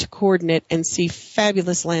coordinate to coordinate and see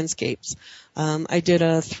fabulous landscapes. I did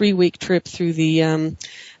a 3-week trip through the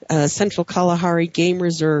Central Kalahari Game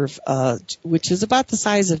Reserve, which is about the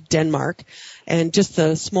size of Denmark, and just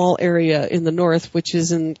the small area in the north, which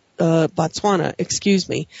is in Botswana,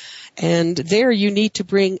 And there you need to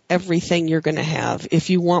bring everything you're going to have.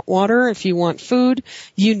 If you want water, if you want food,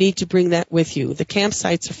 you need to bring that with you. The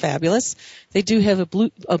campsites are fabulous. They do have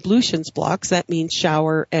ablutions blocks. That means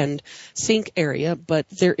shower and sink area, but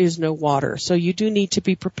there is no water. So you do need to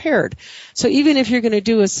be prepared. So even if you're going to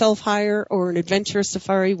do a self-hire or an adventure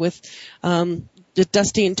safari with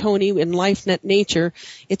Dusty and Tony in LifeNet Nature,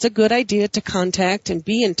 it's a good idea to contact and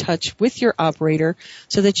be in touch with your operator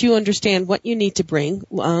so that you understand what you need to bring,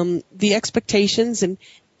 the expectations, and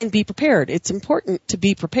be prepared. It's important to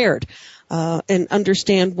be prepared and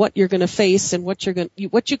understand what you're going to face and what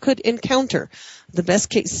you could encounter. The best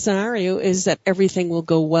case scenario is that everything will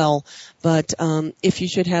go well, but if you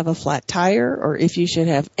should have a flat tire or if you should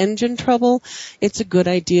have engine trouble, it's a good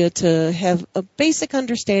idea to have a basic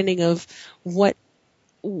understanding of what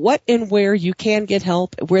and where you can get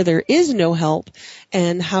help, where there is no help,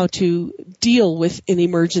 and how to deal with an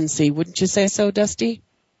emergency. Wouldn't you say so, Dusty?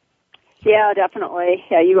 Yeah, definitely.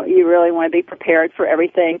 Yeah, you really want to be prepared for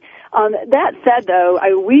everything. That said, though,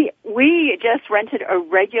 we just rented a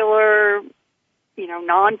regular,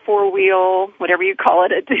 non-4-wheel, whatever you call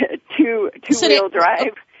it, a two-wheel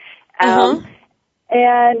drive.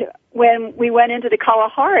 And when we went into the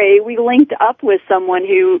Kalahari, we linked up with someone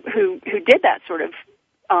who did that sort of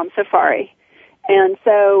safari. And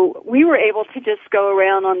so we were able to just go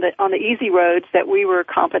around on the easy roads that we were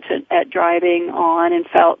competent at driving on, and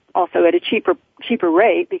felt also at a cheaper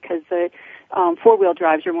rate because the 4-wheel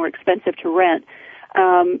drives are more expensive to rent.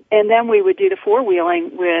 And then we would do the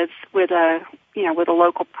 4-wheeling with a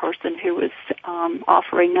local person who was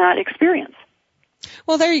offering that experience.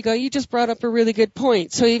 Well, there you go. You just brought up a really good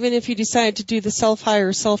point. So even if you decide to do the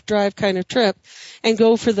self-hire, self-drive kind of trip and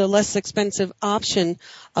go for the less expensive option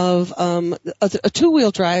of a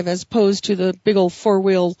 2-wheel drive as opposed to the big old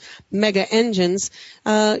 4-wheel mega engines,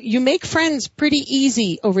 you make friends pretty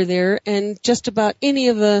easy over there, and just about any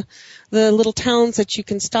of the little towns that you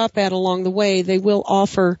can stop at along the way, they will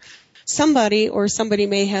offer somebody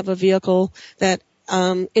may have a vehicle that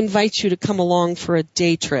invites you to come along for a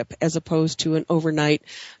day trip as opposed to an overnight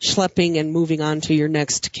schlepping and moving on to your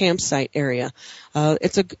next campsite area.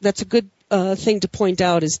 That's a good thing to point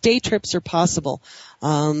out, is day trips are possible.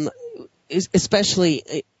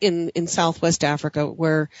 especially in Southwest Africa,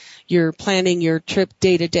 where you're planning your trip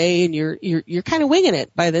day to day and you're kind of winging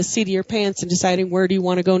it by the seat of your pants and deciding where do you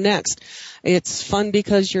want to go next. It's fun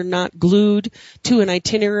because you're not glued to an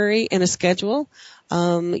itinerary and a schedule.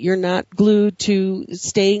 You're not glued to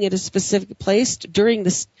staying at a specific place during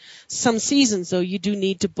some seasons, though you do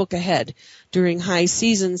need to book ahead. During high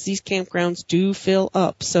seasons, these campgrounds do fill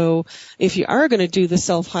up. So if you are going to do the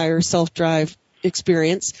self-hire, self-drive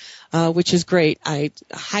experience, which is great, I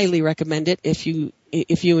highly recommend it if you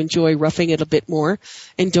enjoy roughing it a bit more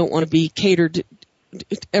and don't want to be catered,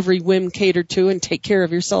 every whim catered to and take care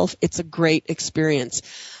of yourself. It's a great experience.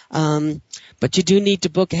 But you do need to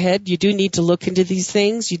book ahead. You do need to look into these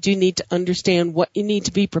things. You do need to understand what you need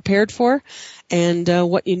to be prepared for and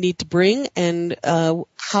what you need to bring and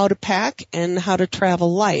how to pack and how to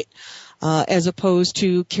travel light as opposed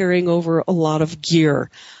to carrying over a lot of gear.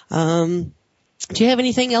 Do you have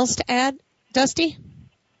anything else to add, Dusty?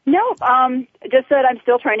 No, just that I'm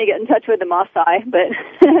still trying to get in touch with the Maasai, but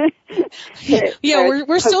yeah,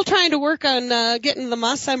 we're still trying to work on getting the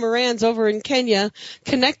Maasai Morans over in Kenya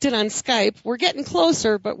connected on Skype. We're getting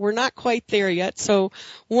closer, but we're not quite there yet. So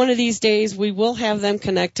one of these days we will have them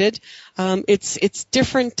connected. It's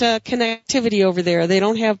different connectivity over there. They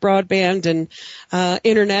don't have broadband and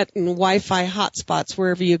internet and Wi-Fi hotspots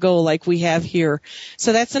wherever you go like we have here.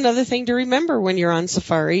 So that's another thing to remember when you're on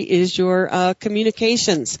safari is your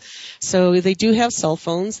communications. So they do have cell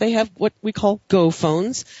phones. They have what we call Go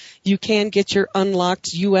phones. You can get your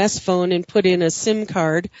unlocked U.S. phone and put in a SIM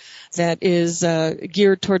card that is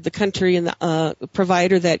geared toward the country and the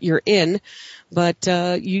provider that you're in. But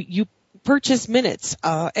you purchase minutes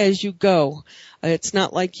as you go. It's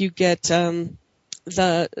not like you get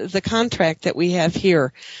the contract that we have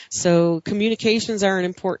here. So communications are an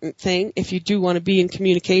important thing. If you do want to be in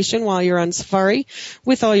communication while you're on safari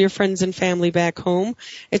with all your friends and family back home,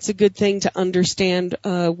 it's a good thing to understand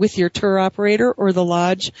with your tour operator or the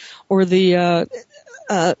lodge or the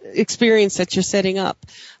experience that you're setting up.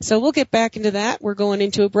 So we'll get back into that. We're going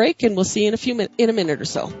into a break, and we'll see you in a minute or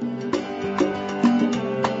so.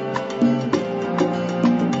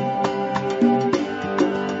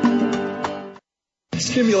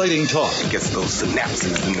 Stimulating talk. It gets those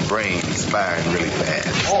synapses in the brain firing really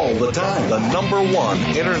fast. All the time. The number one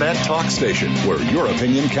internet talk station where your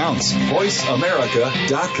opinion counts.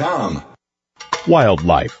 VoiceAmerica.com.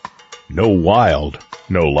 Wildlife. No wild,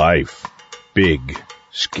 no life. Big,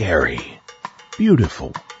 scary,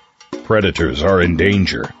 beautiful. Predators are in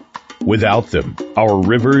danger. Without them, our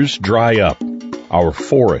rivers dry up. Our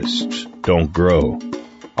forests don't grow.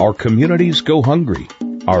 Our communities go hungry.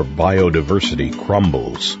 Our biodiversity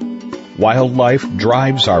crumbles. Wildlife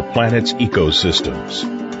drives our planet's ecosystems.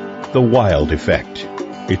 The Wild Effect.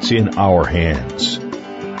 It's in our hands.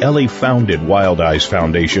 Ellie founded Wild Eyes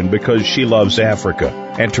Foundation because she loves Africa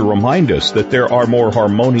and to remind us that there are more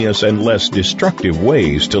harmonious and less destructive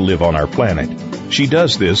ways to live on our planet. She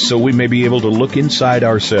does this so we may be able to look inside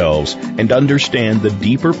ourselves and understand the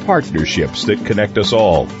deeper partnerships that connect us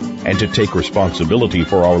all, and to take responsibility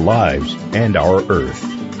for our lives and our Earth.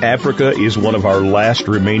 Africa is one of our last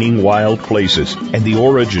remaining wild places and the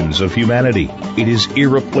origins of humanity. It is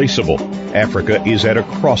irreplaceable. Africa is at a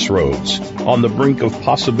crossroads, on the brink of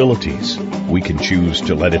possibilities. We can choose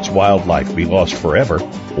to let its wildlife be lost forever,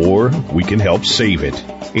 or we can help save it.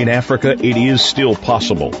 In Africa, it is still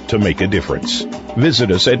possible to make a difference. Visit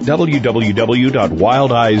us at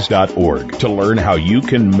www.wildeyes.org to learn how you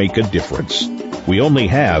can make a difference. We only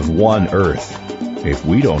have one Earth. If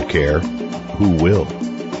we don't care, who will?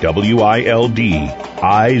 WILDIZE.org.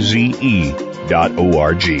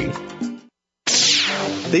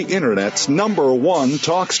 The Internet's number one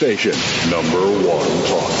talk station. Number one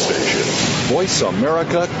talk station.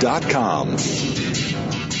 VoiceAmerica.com.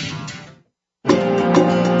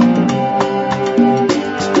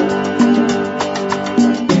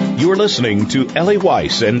 You're listening to Ellie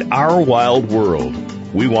Weiss and Our Wild World.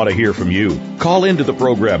 We want to hear from you. Call into the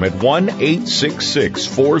program at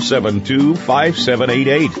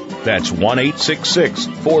 1-866-472-5788. That's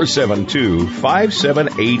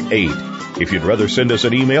 1-866-472-5788. If you'd rather send us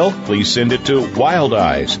an email, please send it to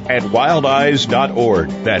wildeyes@wildeyes.org.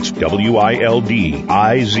 That's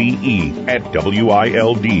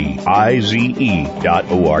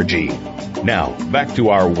WILDIZE@WILDIZE.org. Now, back to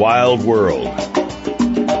our wild world.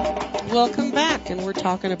 Welcome back, and we're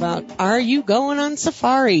talking about, are you going on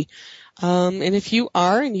safari? And if you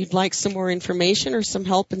are and you'd like some more information or some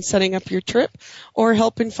help in setting up your trip or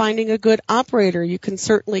help in finding a good operator, you can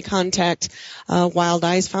certainly contact Wild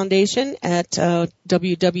Eyes Foundation at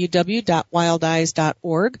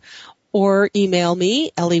www.wildeyes.org or email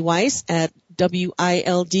me, Ellie Weiss, at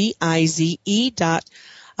WILDIZE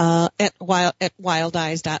at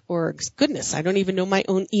wildeyes.org. Goodness, I don't even know my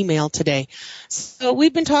own email today. So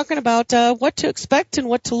we've been talking about what to expect and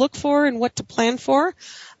what to look for and what to plan for.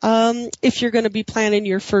 If you're going to be planning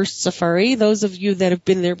your first safari, those of you that have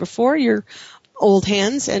been there before, you're old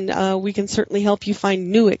hands, and we can certainly help you find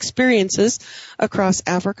new experiences across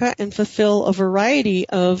Africa and fulfill a variety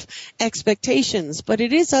of expectations. But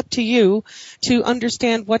it is up to you to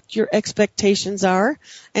understand what your expectations are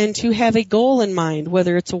and to have a goal in mind,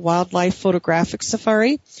 whether it's a wildlife photographic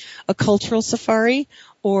safari, a cultural safari,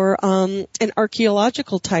 or an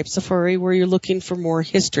archaeological type safari where you're looking for more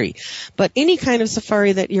history. But any kind of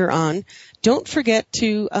safari that you're on, don't forget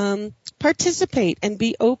to participate and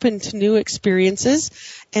be open to new experiences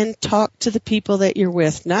and talk to the people that you're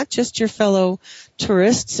with, not just your fellow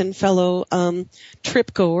tourists and fellow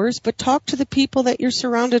trip goers, but talk to the people that you're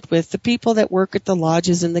surrounded with, the people that work at the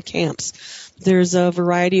lodges and the camps. There's a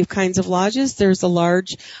variety of kinds of lodges. There's a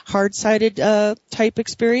large, hard-sided type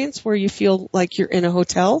experience where you feel like you're in a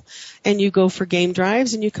hotel and you go for game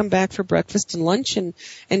drives and you come back for breakfast and lunch and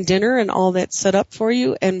dinner and all that's set up for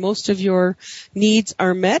you, and most of your needs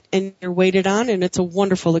are met and you're waited on, and it's a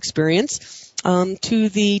wonderful experience. To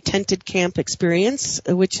the tented camp experience,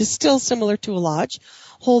 which is still similar to a lodge,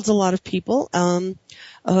 holds a lot of people.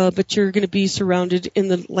 But you're going to be surrounded in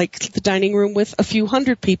the dining room with a few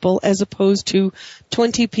hundred people as opposed to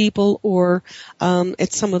 20 people, or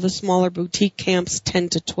at some of the smaller boutique camps, 10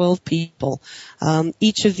 to 12 people.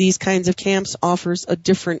 Each of these kinds of camps offers a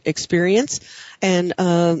different experience,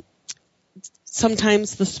 and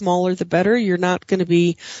sometimes the smaller the better. You're not going to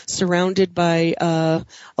be surrounded by a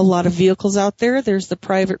lot of vehicles out there. There's the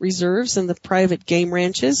private reserves and the private game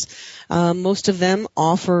ranches. Most of them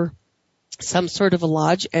offer some sort of a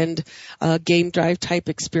lodge and game drive type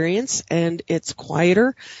experience, and it's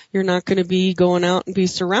quieter. You're not going to be going out and be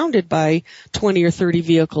surrounded by 20 or 30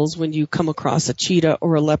 vehicles when you come across a cheetah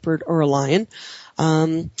or a leopard or a lion.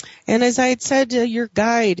 And as I had said, your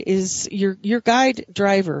guide is your guide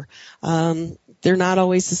driver. They're not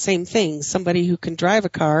always the same thing. Somebody who can drive a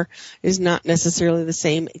car is not necessarily the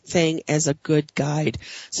same thing as a good guide.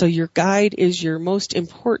 So your guide is your most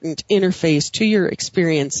important interface to your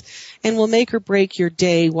experience and will make or break your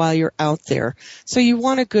day while you're out there. So you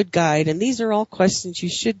want a good guide, and these are all questions you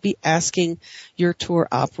should be asking your tour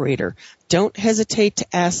operator. Don't hesitate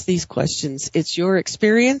to ask these questions. It's your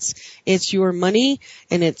experience, it's your money,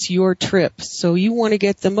 and it's your trip. So you want to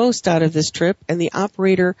get the most out of this trip, and the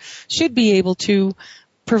operator should be able to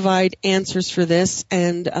provide answers for this,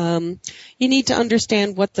 and you need to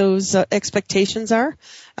understand what those expectations are.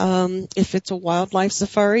 If it's a wildlife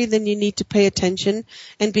safari, then you need to pay attention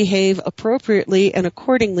and behave appropriately and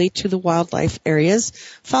accordingly to the wildlife areas.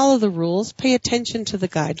 Follow the rules, pay attention to the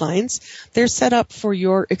guidelines. They're set up for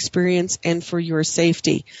your experience and for your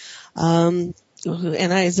safety. And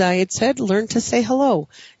as I had said, learn to say hello.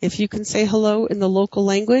 If you can say hello in the local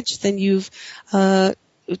language, then you've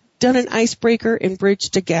done an icebreaker and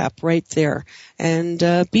bridged a gap right there. And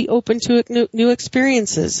be open to new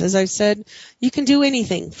experiences. As I've said, you can do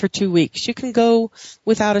anything for 2 weeks. You can go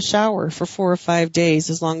without a shower for 4 or 5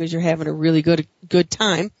 days as long as you're having a really good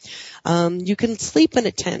time. You can sleep in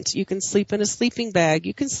a tent. You can sleep in a sleeping bag.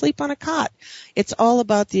 You can sleep on a cot. It's all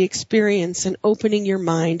about the experience and opening your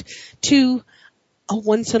mind to a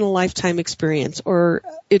once-in-a-lifetime experience, or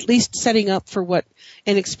at least setting up for what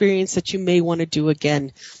an experience that you may want to do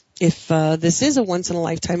again. If this is a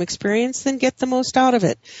once-in-a-lifetime experience, then get the most out of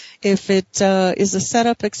it. If it is a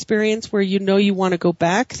setup experience where you know you want to go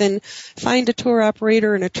back, then find a tour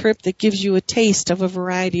operator and a trip that gives you a taste of a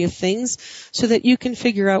variety of things so that you can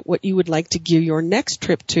figure out what you would like to gear your next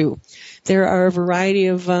trip to. There are a variety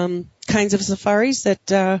of kinds of safaris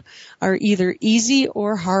that are either easy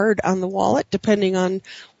or hard on the wallet, depending on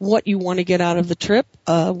what you want to get out of the trip,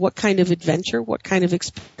 what kind of adventure, what kind of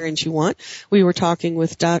experience you want. We were talking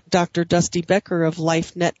with Dr. Dusty Becker of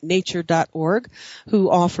lifenetnature.org, who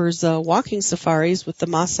offers walking safaris with the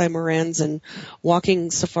Maasai Morans and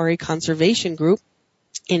Walking Safari Conservation Group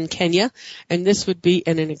in Kenya, and this would be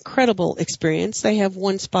an incredible experience. They have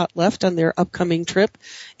one spot left on their upcoming trip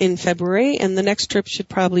in February, and the next trip should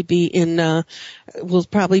probably be will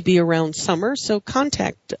probably be around summer. So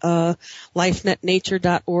contact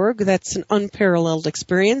lifenetnature.org. That's an unparalleled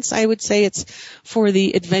experience. I would say it's for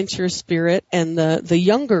the adventurous spirit and the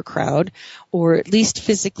younger crowd, or at least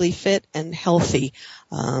physically fit and healthy.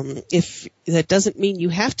 If that doesn't mean you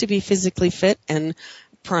have to be physically fit and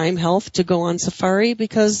prime health to go on safari,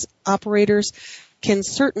 because operators can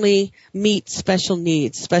certainly meet special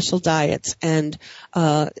needs, special diets, and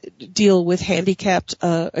deal with handicapped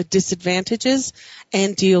disadvantages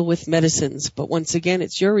and deal with medicines. But once again,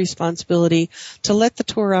 it's your responsibility to let the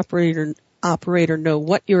tour operator know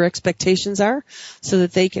what your expectations are so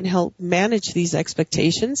that they can help manage these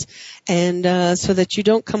expectations and so that you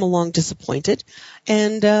don't come along disappointed.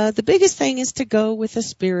 And the biggest thing is to go with a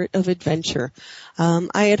spirit of adventure.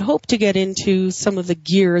 I had hoped to get into some of the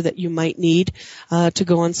gear that you might need to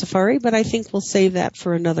go on safari, but I think we'll save that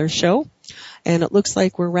for another show. And it looks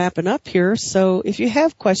like we're wrapping up here. So if you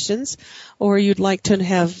have questions or you'd like to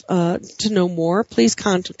have to know more, please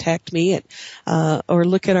contact me at or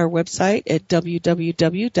look at our website at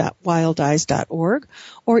www.wildeyes.org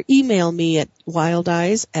or email me at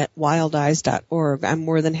wildeyes@wildeyes.org. I'm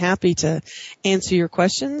more than happy to answer your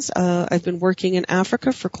questions. I've been working in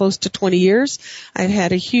Africa for close to 20 years. I've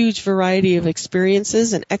had a huge variety of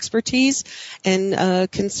experiences and expertise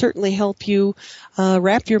and can certainly help you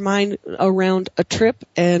wrap your mind around a trip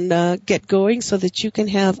and get going so that you can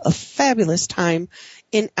have a fabulous time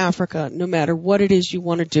in Africa, no matter what it is you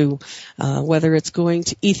want to do, whether it's going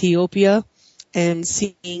to Ethiopia and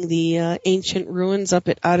seeing the ancient ruins up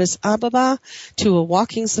at Addis Ababa, to a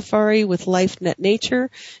walking safari with LifeNet Nature,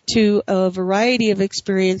 to a variety of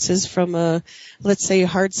experiences from a, let's say,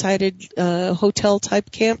 hard-sided hotel-type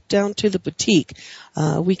camp down to the boutique.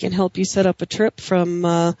 We can help you set up a trip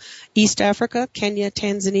from East Africa, Kenya,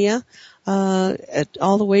 Tanzania,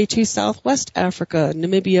 all the way to Southwest Africa,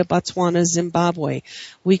 Namibia, Botswana, Zimbabwe.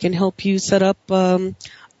 We can help you set up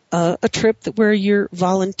a trip where you're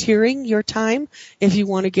volunteering your time if you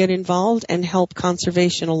want to get involved and help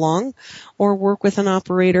conservation along, or work with an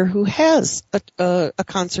operator who has a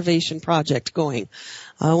conservation project going.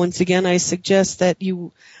 Once again, I suggest that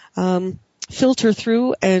you filter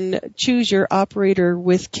through and choose your operator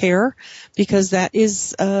with care, because that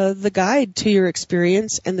is the guide to your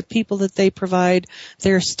experience, and the people that they provide,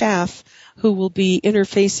 their staff who will be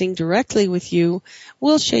interfacing directly with you,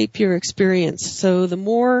 will shape your experience. So the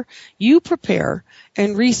more you prepare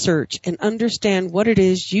and research and understand what it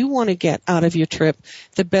is you want to get out of your trip,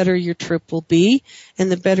 the better your trip will be, and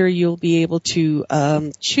the better you'll be able to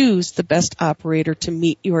choose the best operator to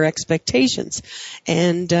meet your expectations.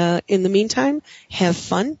 And in the meantime, have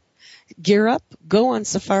fun, gear up, go on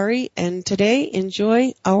safari, and today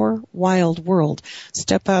enjoy our wild world.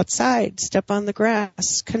 Step outside, step on the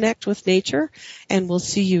grass, connect with nature, and we'll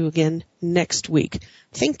see you again next week.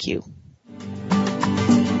 Thank you.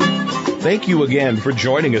 Thank you again for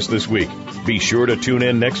joining us this week. Be sure to tune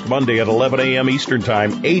in next Monday at 11 a.m. Eastern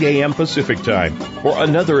Time, 8 a.m. Pacific Time for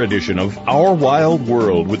another edition of Our Wild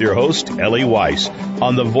World with your host, Ellie Weiss,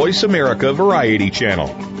 on the Voice America Variety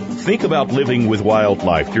Channel. Think about living with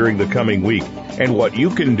wildlife during the coming week and what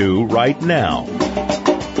you can do right now.